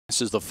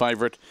This is the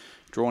favourite,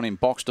 drawn in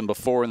boxed number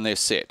 4 in their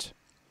set.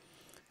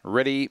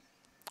 Ready.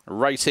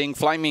 Racing,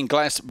 Flaming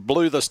Glass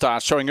blew the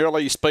start, showing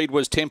early speed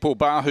was Temple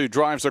Bar, who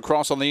drives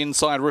across on the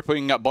inside.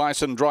 Ripping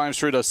Bison drives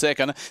through to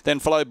second, then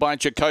followed by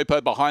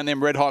Jacopo. Behind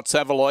them, Red Hot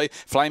Savoy.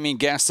 Flaming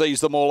Gas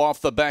sees them all off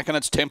the back, and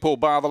it's Temple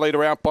Bar, the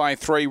leader, out by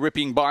 3.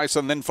 Ripping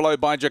Bison, then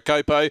followed by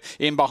Jacopo.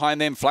 In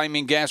behind them,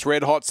 Flaming Gas,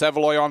 Red Hot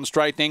Savoy on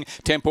straightening.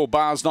 Temple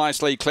Bar's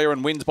nicely clear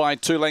and wins by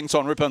 2 lengths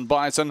on Ripping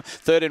Bison.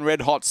 Third in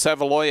Red Hot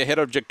Savoy, ahead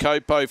of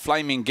Jacopo,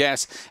 Flaming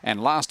Gas,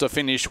 and last to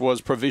finish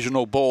was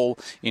Provisional Ball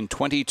in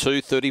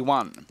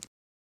 22.31.